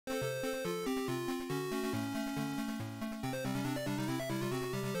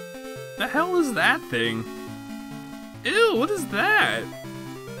The hell is that thing? Ew, what is that?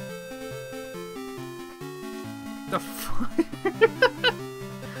 The fuck?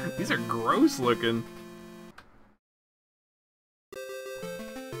 These are gross looking.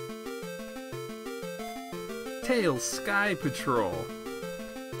 Tails Skypatrol.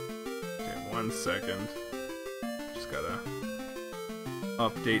 Okay, 1 second. Just gotta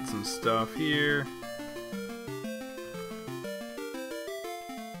update some stuff here.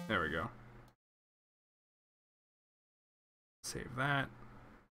 There we go. Save that.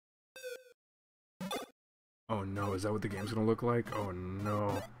 Oh no, is that what the game's gonna look like? Oh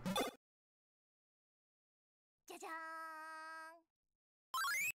no.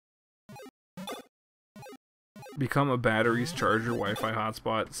 Become a batteries, charger, Wi-Fi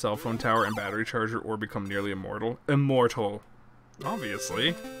hotspot, cell phone tower, and battery charger, or become nearly immortal. Immortal.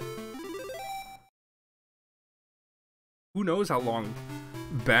 Obviously. Who knows how long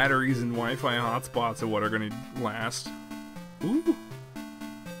batteries and Wi-Fi hotspots and what are gonna last. Ooh.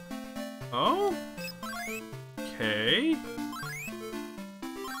 Oh? Okay.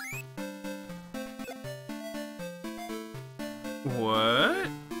 What?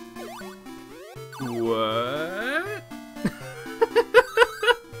 What?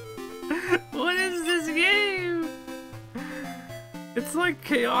 What is this game? It's like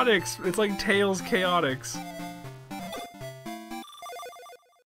Chaotix. It's like Tails Chaotix.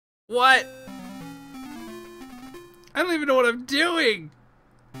 What? I don't even know what I'm doing.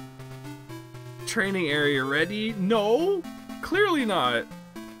 Training area ready? No, clearly not.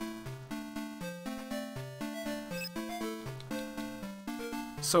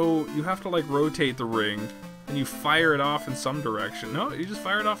 So you have to like rotate the ring and you fire it off in some direction. No, you just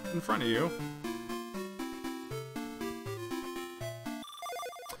fire it off in front of you.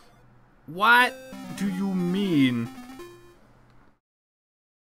 What do you mean?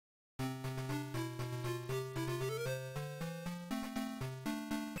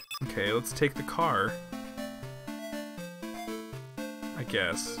 Okay, let's take the car. I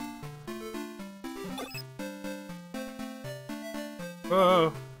guess.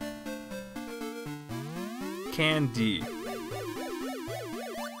 Oh. Candy.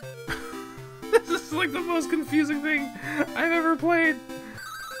 This is like the most confusing thing I've ever played.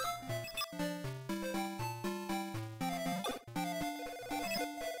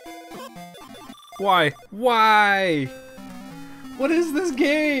 Why? Why? What is this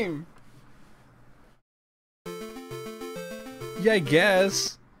game? Yeah, I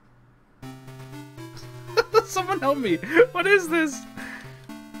guess. Someone help me. What is this?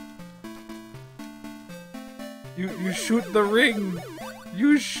 You shoot the ring.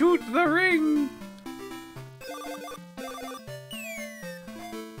 You shoot the ring.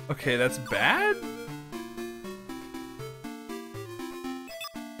 Okay, that's bad?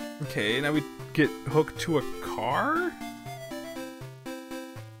 Okay, now we get hooked to a car?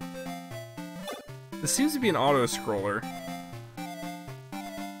 This seems to be an auto-scroller.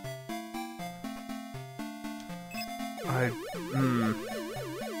 I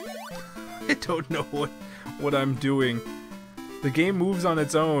don't know what I'm doing. The game moves on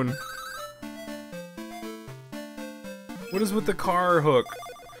its own. What is with the car hook?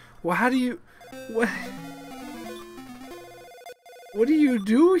 Well, how do you... What do you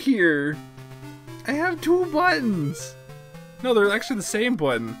do here? I have 2 buttons. No, they're actually the same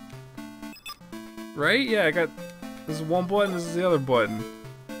button. Right? Yeah, I got... This is one button, this is the other button.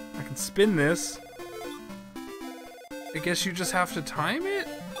 I can spin this. I guess you just have to time it?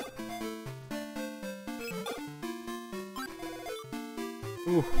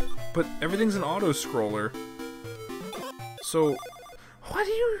 Ooh, but everything's an auto-scroller. So, what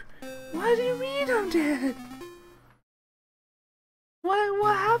do you mean I'm dead?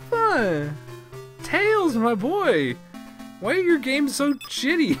 What happened? Tails, my boy! Why are your games so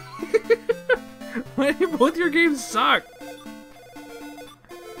shitty? Why do both your games suck?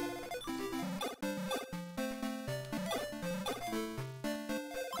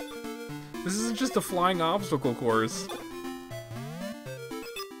 This isn't just a flying obstacle course.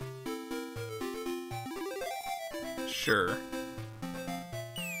 Sure.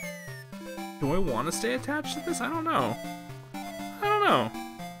 Do I want to stay attached to this? I don't know. I don't know.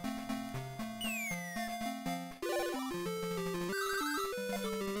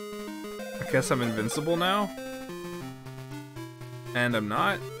 I guess I'm invincible now? And I'm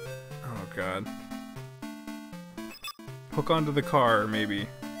not? Oh god. Hook onto the car, maybe.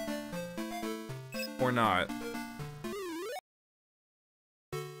 Or not.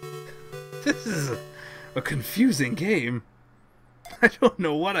 This is a confusing game. I don't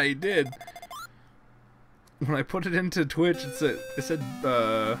know what I did. When I put it into Twitch, it said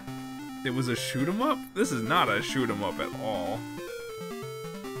It was a shoot 'em up? This is not a shoot 'em up at all.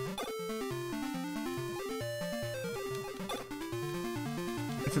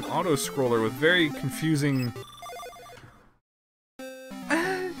 It's an auto-scroller with very confusing...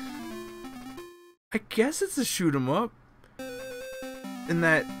 I guess it's a shoot 'em up. In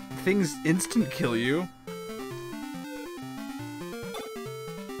that things instant kill you.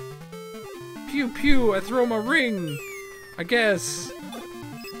 Pew pew, I throw my ring! I guess.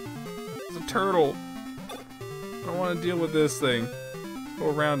 It's a turtle. I don't want to deal with this thing. Go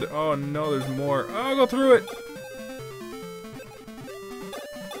around it. Oh no, there's more. Oh, I'll go through it!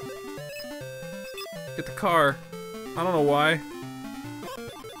 Get the car. I don't know why.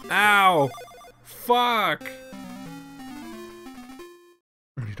 Ow! Fuck!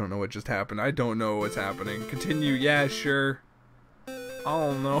 You don't know what just happened. I don't know what's happening. Continue. Yeah, sure. I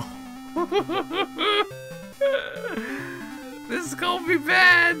don't know. This is gonna be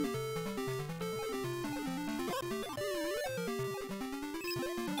bad!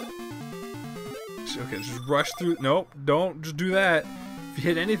 Okay, just rush through. Nope, don't just do that. If you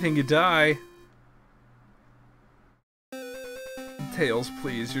hit anything, you die. Tails,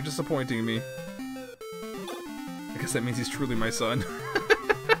 please. You're disappointing me. I guess that means he's truly my son.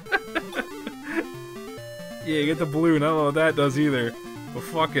 Yeah, get the balloon. I don't know what that does either. But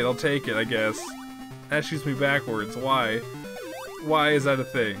fuck it, I'll take it, I guess. That shoots me backwards. Why? Why is that a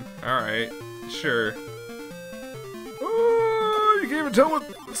thing? Alright, sure. Oh, you can't even tell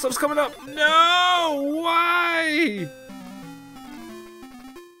what stuff's coming up. No! Why?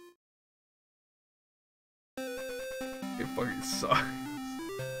 It fucking sucks.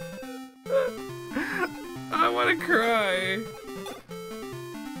 I wanna cry.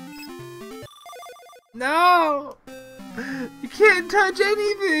 No! You can't touch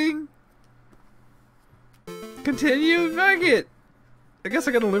anything! Continue? Fuck it! I guess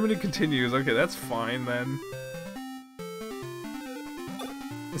I got unlimited continues. Okay, that's fine then.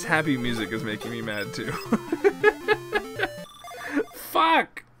 This happy music is making me mad too.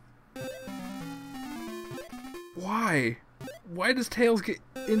 Fuck! Why? Why does Tails get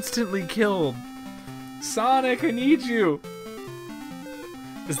instantly killed? Sonic, I need you!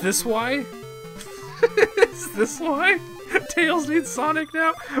 Is this why? Is this why? Tails needs Sonic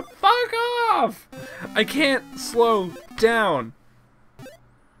now? Fuck off! I can't slow down.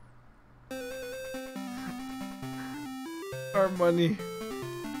 Our money.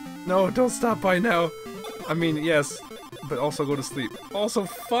 No, don't stop by now. I mean, yes, but also go to sleep. Also,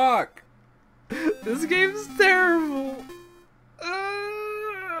 fuck! This game's terrible.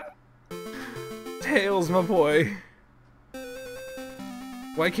 Tails, my boy.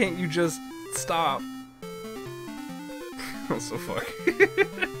 Why can't you just stop? Also, fuck.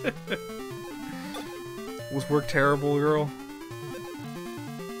 Was work terrible, girl?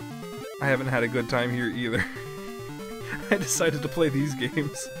 I haven't had a good time here either. I decided to play these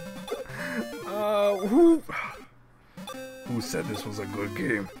games. Who said this was a good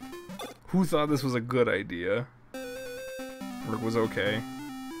game? Who thought this was a good idea? Or it was okay?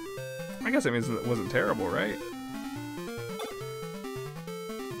 I guess that means it wasn't terrible, right?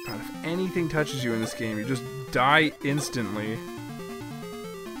 God, if anything touches you in this game, you just die instantly.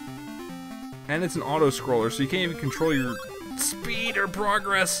 And it's an auto-scroller, so you can't even control your speed or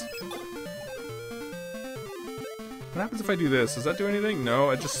progress. What happens if I do this? Does that do anything?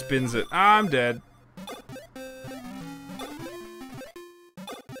 No, it just spins it. Ah, I'm dead.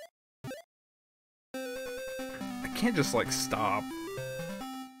 I can't just, like, stop.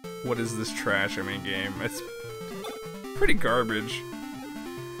 What is this trash, game? It's pretty garbage.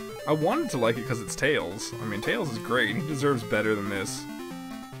 I wanted to like it because it's Tails. I mean, Tails is great. He deserves better than this.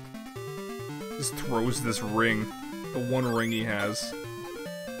 Just throws this ring. The one ring he has.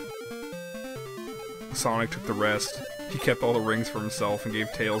 Sonic took the rest. He kept all the rings for himself and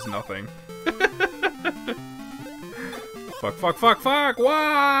gave Tails nothing. Fuck, fuck, fuck, fuck!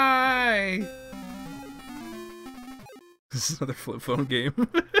 Why? This is another flip phone game.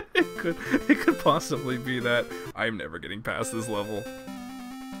 It could possibly be that. I'm never getting past this level.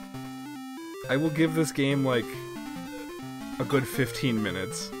 I will give this game like a good 15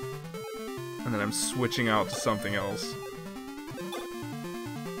 minutes. And then I'm switching out to something else.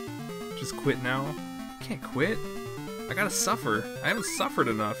 Just quit now? Can't quit. I gotta suffer. I haven't suffered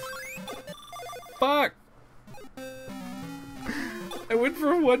enough. Fuck! I went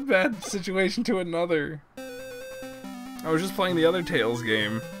from one bad situation to another. I was just playing the other Tails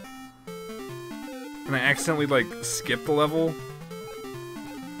game. And I accidentally, like, skipped the level.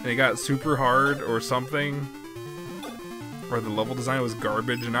 And it got super hard or something. Or the level design was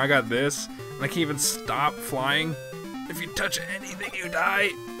garbage. And now I got this. And I can't even stop flying. If you touch anything, you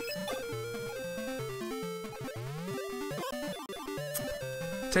die.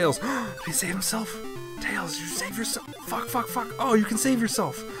 Tails. Did he save himself? Tails, you save yourself. Fuck, fuck, fuck. Oh, you can save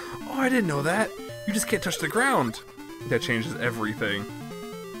yourself. Oh, I didn't know that. You just can't touch the ground. That changes everything.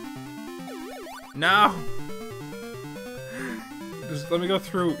 No. Just let me go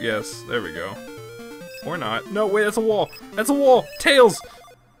through. Yes, there we go. Or not. No, wait, that's a wall. That's a wall. Tails.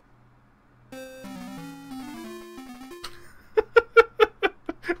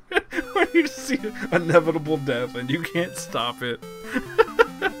 When you see inevitable death and you can't stop it.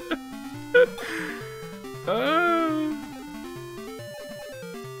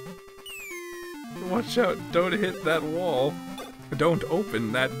 Watch out, don't hit that wall. Don't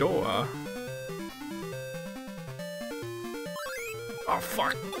open that door. Oh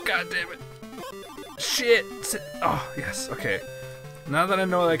fuck, god damn it. Shit. Oh, yes, okay. Now that I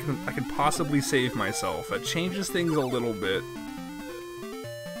know that I can possibly save myself, that changes things a little bit.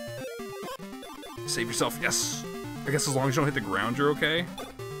 Save yourself, yes! I guess as long as you don't hit the ground, you're okay.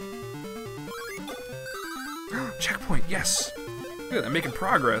 Checkpoint, yes! Look at that, I'm making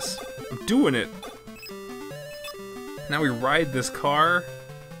progress. I'm doing it. Now we ride this car,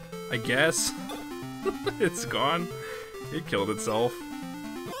 I guess. It's gone. It killed itself.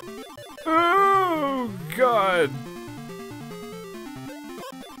 Oh, God!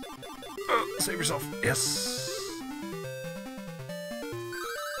 Oh, save yourself, yes!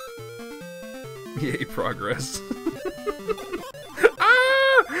 Yay, progress.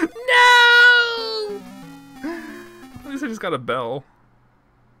 Ah! No! At least I just got a bell.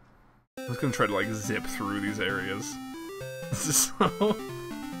 I was gonna try to, like, zip through these areas. This is so...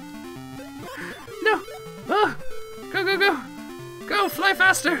 No! Ah! Go, go, go! Go, fly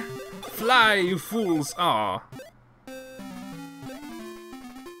faster! Fly, you fools! Aw.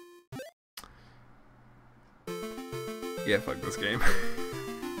 Yeah, fuck this game.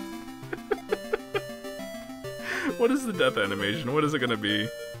 What is the death animation? What is it gonna be?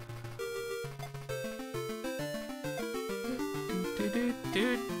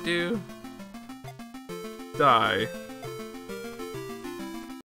 Do. Die.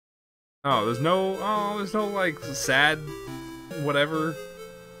 Oh, there's no like sad whatever.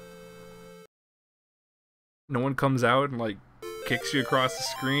 No one comes out and like kicks you across the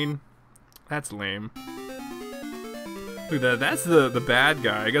screen. That's lame. Look at that, that's the bad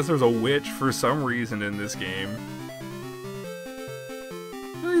guy. I guess there's a witch for some reason in this game.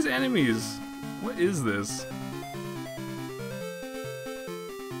 Look at these enemies. What is this?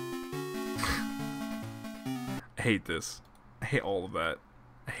 I hate this. I hate all of that.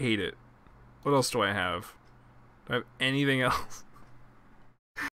 I hate it. What else do I have? Do I have anything else?